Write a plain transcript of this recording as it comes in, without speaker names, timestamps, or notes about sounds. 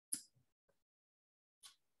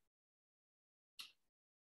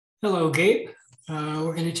Hello, Gabe.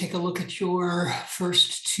 We're going to take a look at your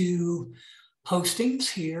first two postings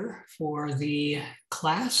here for the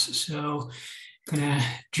class. So I'm going to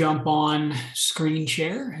jump on screen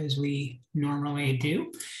share as we normally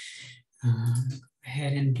do. Go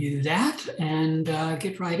ahead and do that and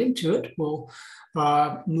get right into it. We'll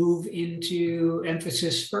move into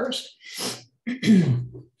emphasis first.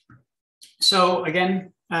 So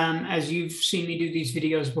again, as you've seen me do these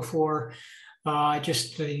videos before,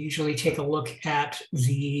 just usually take a look at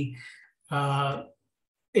the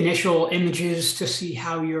initial images to see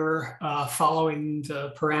how you're following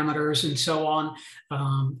the parameters and so on.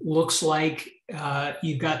 Looks like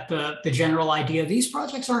you've got the general idea. These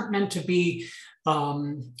projects aren't meant to be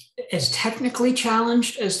as technically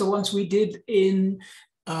challenged as the ones we did in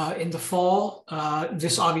the fall.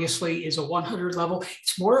 This obviously is a 100 level.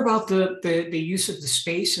 It's more about the use of the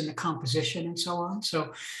space and the composition and so on.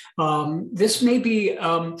 So this may be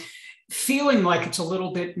feeling like it's a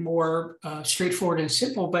little bit more straightforward and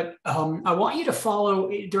simple, but I want you to follow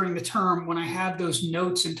during the term when I have those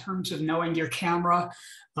notes in terms of knowing your camera,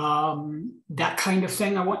 that kind of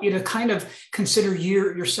thing. I want you to kind of consider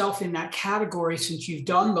yourself in that category since you've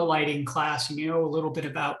done the lighting class and you know a little bit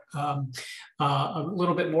about a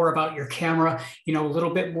little bit more about your camera, you know, a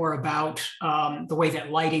little bit more about the way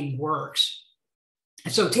that lighting works.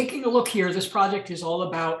 So taking a look here, this project is all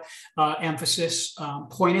about emphasis,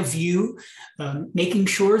 point of view, making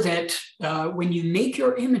sure that when you make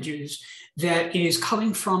your images, that it is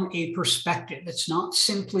coming from a perspective. It's not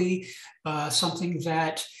simply something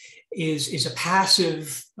that is a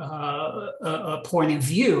passive a point of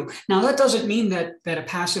view. Now, that doesn't mean that a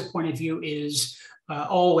passive point of view is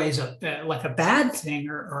always like a bad thing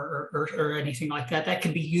or anything like that. That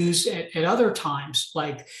can be used at other times,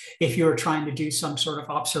 like if you're trying to do some sort of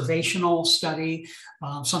observational study,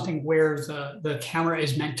 something where the camera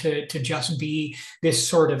is meant to just be this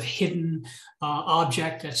sort of hidden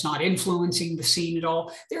object that's not influencing the scene at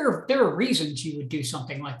all. There are reasons you would do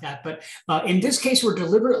something like that, but in this case, we're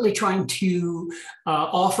deliberately trying to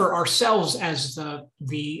offer ourselves as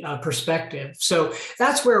the perspective. So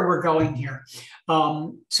that's where we're going here.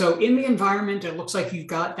 So in the environment, it looks like you've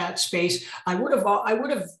got that space. I would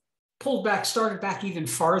have started back even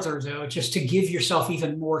farther though, just to give yourself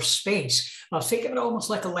even more space. Think of it almost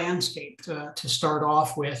like a landscape to start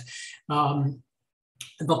off with.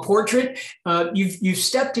 The portrait, you've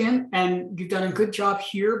stepped in and you've done a good job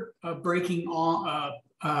here breaking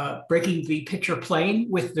the picture plane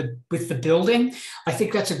with the building. I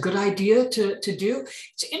think that's a good idea to do.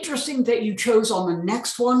 It's interesting that you chose on the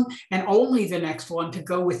next one and only the next one to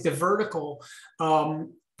go with the vertical.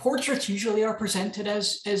 Portraits usually are presented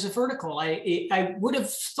as a vertical. I would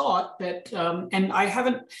have thought that, and I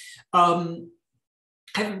haven't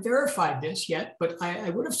verified this yet, but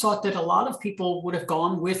I would have thought that a lot of people would have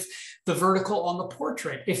gone with the vertical on the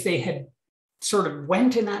portrait if they had sort of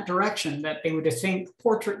went in that direction, that they would think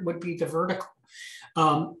portrait would be the vertical.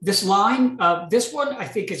 This line, this one I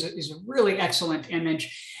think is a really excellent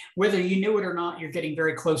image. Whether you knew it or not, you're getting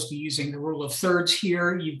very close to using the rule of thirds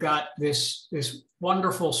here. You've got this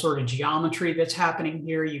wonderful sort of geometry that's happening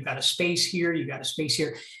here. You've got a space here, you've got a space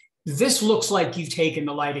here. This looks like you've taken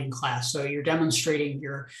the lighting class, so you're demonstrating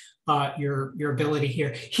your ability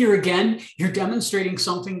here. Here again, you're demonstrating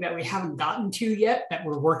something that we haven't gotten to yet that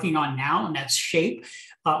we're working on now, and that's shape.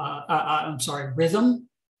 Rhythm.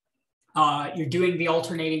 You're doing the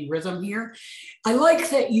alternating rhythm here. I like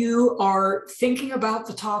that you are thinking about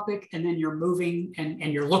the topic and then you're moving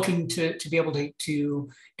and you're looking to be able to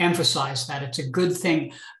emphasize that. It's a good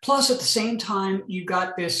thing. Plus, at the same time, you've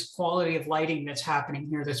got this quality of lighting that's happening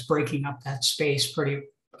here that's breaking up that space pretty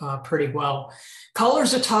well.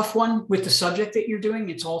 Color's a tough one with the subject that you're doing.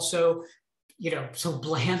 It's also, you know, so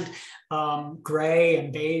bland, gray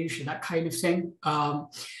and beige and that kind of thing.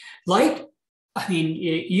 Light, I mean,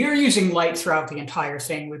 you're using light throughout the entire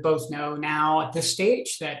thing. We both know now at this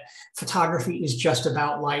stage that photography is just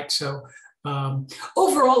about light. So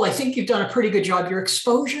overall, I think you've done a pretty good job. Your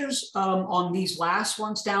exposures on these last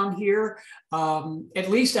ones down here, at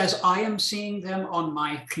least as I am seeing them on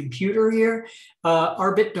my computer here,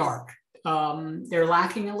 are a bit dark. They're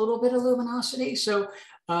lacking a little bit of luminosity. So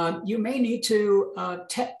you may need to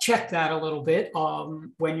check that a little bit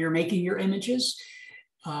when you're making your images.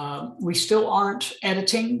 We still aren't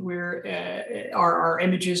editing. Our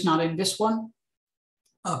images not in this one,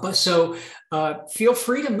 but so feel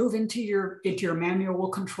free to move into your manual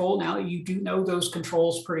control now that you do know those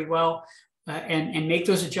controls pretty well, and make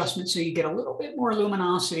those adjustments so you get a little bit more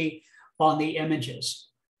luminosity on the images.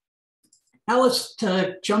 Now let's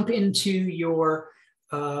jump into your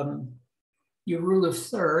your rule of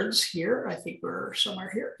thirds here. I think we're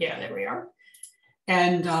somewhere here. Yeah, there we are.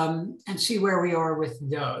 And see where we are with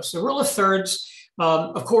those. The rule of thirds,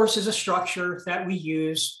 of course, is a structure that we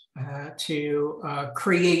use to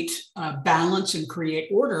create balance and create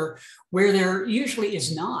order where there usually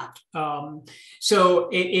is not. So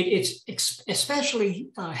it's especially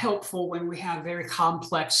helpful when we have very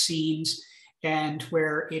complex scenes and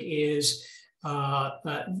where it is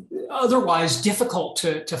otherwise difficult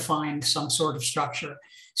to find some sort of structure.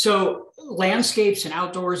 So landscapes and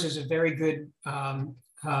outdoors is a very good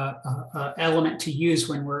element to use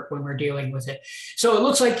when we're dealing with it. So it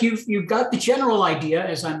looks like you've got the general idea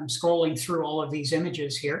as I'm scrolling through all of these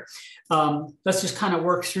images here. Let's just kind of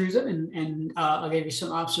work through them, and I'll give you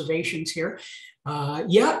some observations here.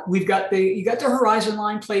 Yeah, you got the horizon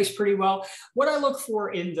line placed pretty well. What I look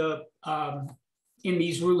for in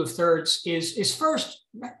these rule of thirds is first,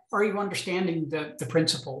 are you understanding the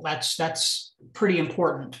principle? That's pretty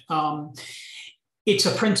important. It's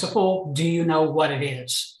a principle. Do you know what it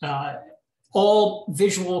is? All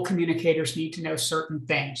visual communicators need to know certain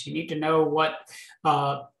things. You need to know what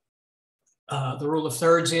the rule of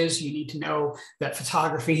thirds is. You need to know that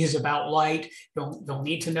photography is about light. They'll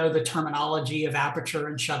need to know the terminology of aperture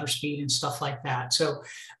and shutter speed and stuff like that. So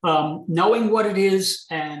knowing what it is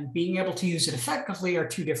and being able to use it effectively are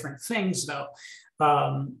two different things, though.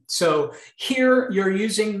 So here you're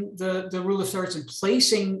using the rule of thirds and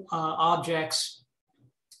placing objects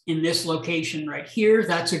in this location right here.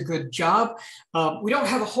 That's a good job. We don't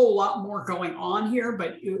have a whole lot more going on here,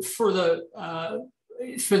 but for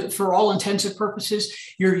all intensive purposes,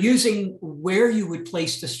 you're using where you would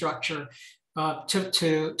place the structure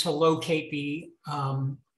to locate the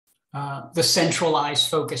centralized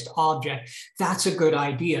focused object. That's a good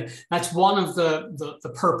idea. That's one of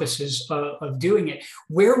the purposes of doing it.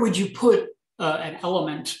 Where would you put an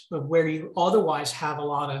element of where you otherwise have a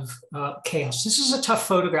lot of chaos? This is a tough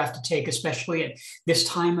photograph to take, especially at this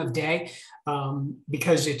time of day,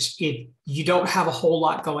 because you don't have a whole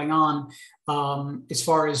lot going on as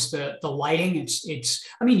far as the lighting.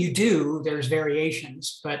 I mean, you do. There's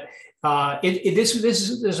variations, but this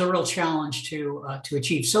is a real challenge to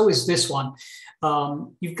achieve. So is this one.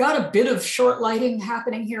 You've got a bit of short lighting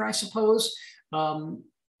happening here, I suppose.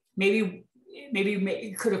 Maybe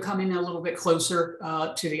it could have come in a little bit closer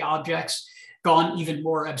to the objects, gone even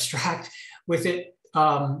more abstract with it.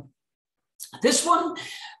 This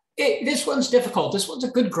one's difficult. This one's a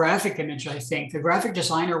good graphic image, I think. The graphic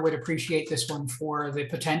designer would appreciate this one for the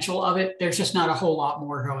potential of it. There's just not a whole lot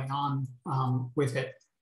more going on with it.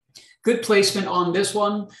 Good placement on this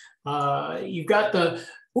one. You've got the,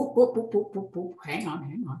 hang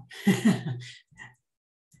on.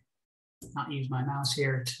 Not use my mouse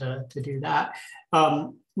here to do that.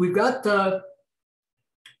 We've got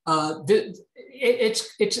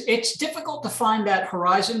it's difficult to find that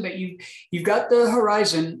horizon, but you've got the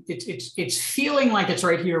horizon. It's feeling like it's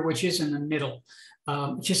right here, which is in the middle,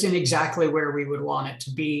 which isn't exactly where we would want it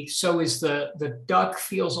to be. So is the duck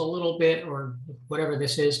feels a little bit, or whatever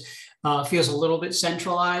this is, feels a little bit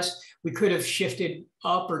centralized. We could have shifted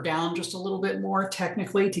up or down just a little bit more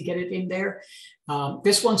technically to get it in there.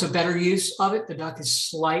 This one's a better use of it. The duck is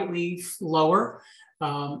slightly lower,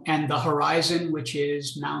 and the horizon, which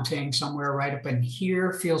is mounting somewhere right up in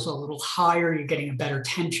here, feels a little higher. You're getting a better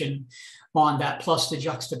tension on that, plus the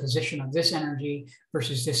juxtaposition of this energy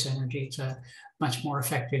versus this energy. It's a much more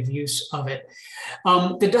effective use of it.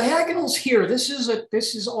 The diagonals here, this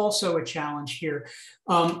is also a challenge here.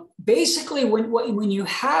 Basically, when you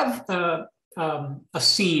have a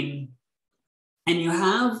scene and you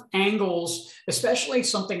have angles, especially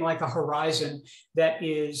something like a horizon that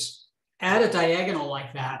is at a diagonal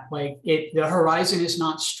like that, the horizon is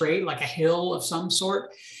not straight, like a hill of some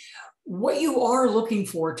sort. What you are looking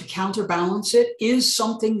for to counterbalance it is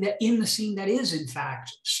something that in the scene that is in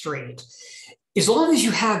fact straight. As long as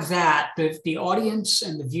you have that, the audience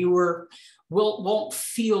and the viewer won't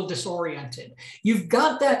feel disoriented. You've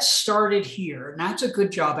got that started here, and that's a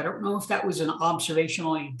good job. I don't know if that was an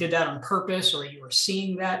observational, you did that on purpose, or you were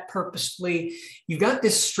seeing that purposefully. You got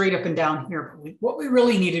this straight up and down here. But what we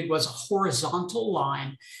really needed was a horizontal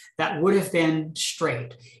line that would have been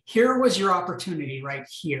straight. Here was your opportunity right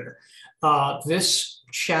here. This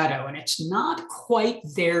shadow, and it's not quite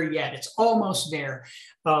there yet. It's almost there.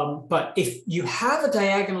 But if you have a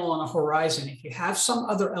diagonal on a horizon, if you have some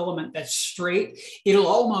other element that's straight, it'll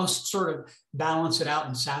almost sort of balance it out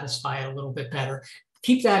and satisfy it a little bit better.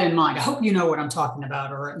 Keep that in mind. I hope you know what I'm talking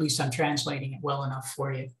about, or at least I'm translating it well enough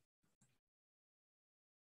for you.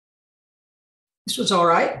 This was all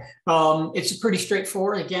right. It's pretty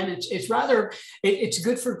straightforward. Again, it's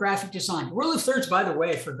good for graphic design. Rule of thirds, by the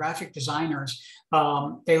way, for graphic designers,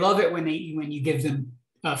 they love it when you give them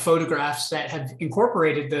photographs that have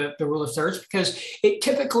incorporated the rule of thirds, because it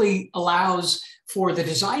typically allows for the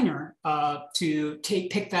designer to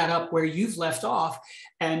pick that up where you've left off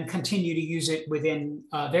and continue to use it within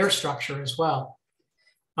their structure as well.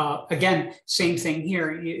 Again, same thing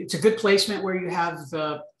here. It's a good placement where you have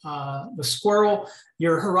the squirrel.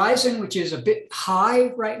 Your horizon, which is a bit high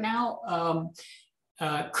right now,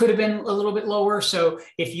 could have been a little bit lower. So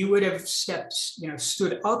if you would have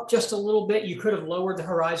stood up just a little bit, you could have lowered the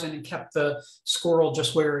horizon and kept the squirrel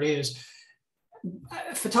just where it is.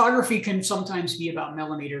 Photography can sometimes be about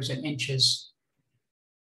millimeters and inches.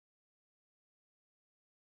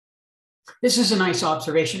 This is a nice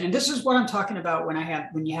observation. And this is what I'm talking about when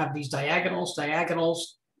you have these diagonal,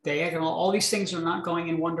 all these things are not going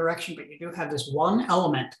in one direction, but you do have this one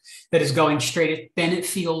element that is going straight. Then it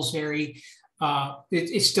feels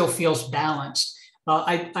it still feels balanced.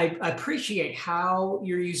 I appreciate how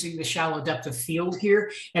you're using the shallow depth of field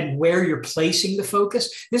here and where you're placing the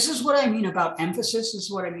focus. This is what I mean about emphasis. This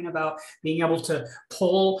is what I mean about being able to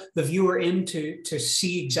pull the viewer in to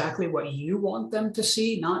see exactly what you want them to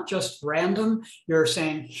see, not just random. You're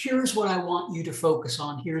saying, here's what I want you to focus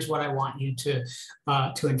on. Here's what I want you to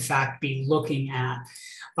in fact be looking at.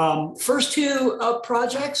 First two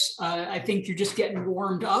projects, I think you're just getting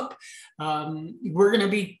warmed up. We're going to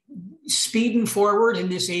be speeding forward in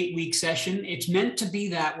this 8-week session. It's meant to be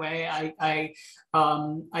that way.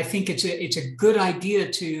 I think it's a good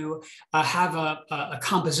idea to have a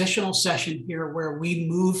compositional session here where we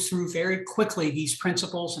move through very quickly these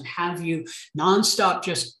principles and have you nonstop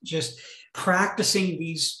just practicing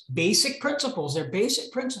these basic principles. They're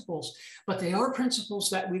basic principles, but they are principles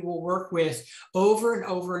that we will work with over and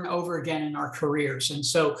over and over again in our careers. And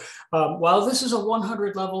so while this is a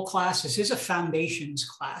 100 level class, this is a foundations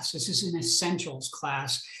class, this is an essentials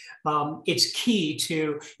class. It's key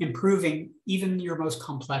to improving even your most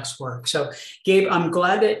complex work. So, Gabe, I'm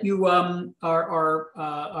glad that you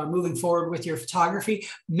are moving forward with your photography.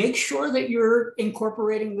 Make sure that you're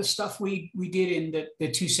incorporating the stuff we did in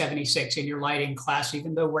the 276 in your lighting class,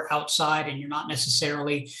 even though we're outside and you're not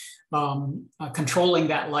necessarily controlling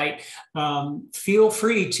that light. Feel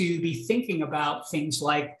free to be thinking about things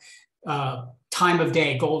like time of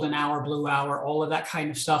day, golden hour, blue hour, all of that kind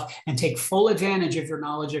of stuff, and take full advantage of your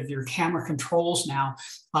knowledge of your camera controls now.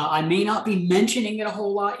 I may not be mentioning it a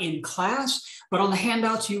whole lot in class, but on the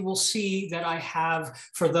handouts, you will see that I have,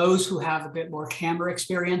 for those who have a bit more camera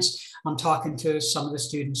experience, I'm talking to some of the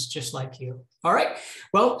students just like you. All right,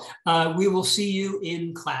 well, we will see you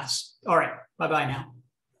in class. All right, bye-bye now.